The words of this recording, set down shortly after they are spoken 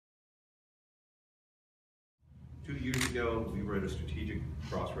2 years ago, we were at a strategic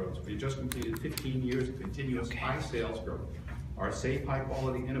crossroads. We had just completed 15 years of continuous high sales growth. Our safe,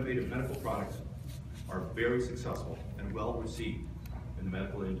 high-quality, innovative medical products are very successful and well received in the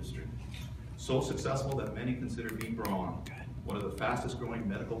medical industry. So successful that many consider me, Braun, one of the fastest growing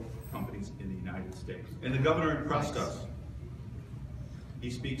medical companies in the United States. And the governor impressed us. He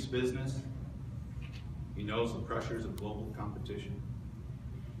speaks business. He knows the pressures of global competition.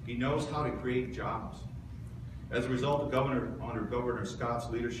 He knows how to create jobs. As a result, under Governor Scott's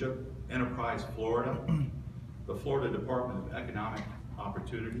leadership, Enterprise Florida, the Florida Department of Economic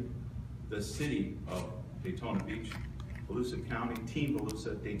Opportunity, the City of Daytona Beach, Volusia County, Team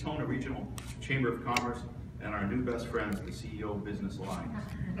Volusia, Daytona Regional Chamber of Commerce, and our new best friends, the CEO Business Alliance.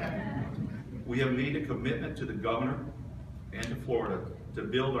 We have made a commitment to the governor and to Florida to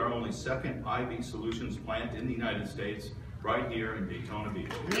build our only second IV solutions plant in the United States, right here in Daytona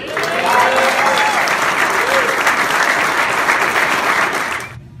Beach.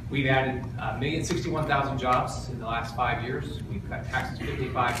 We've added 1,061,000 jobs in the last 5 years. We've cut taxes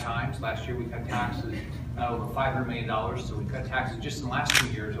 55 times. Last year we cut taxes over $500 million, so we cut taxes just in the last 2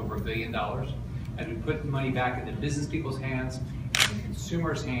 years over $1 billion. As we put money back into business people's hands and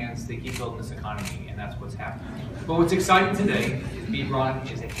consumers' hands, they keep building this economy, and that's what's happening. But what's exciting today is Braun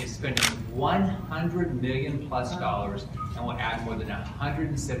is spending $100 million plus and will add more than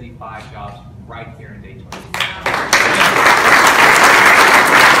 175 jobs right here in Daytona.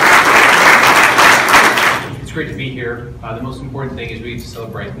 It's great to be here. The most important thing is we get to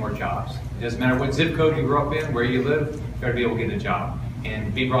celebrate more jobs. It doesn't matter what zip code you grew up in, where you live, you got to be able to get a job.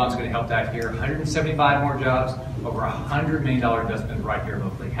 And Braun's going to help that here. 175 more jobs, over $100 million investment right here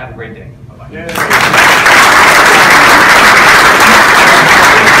locally. Have a great day. Bye-bye.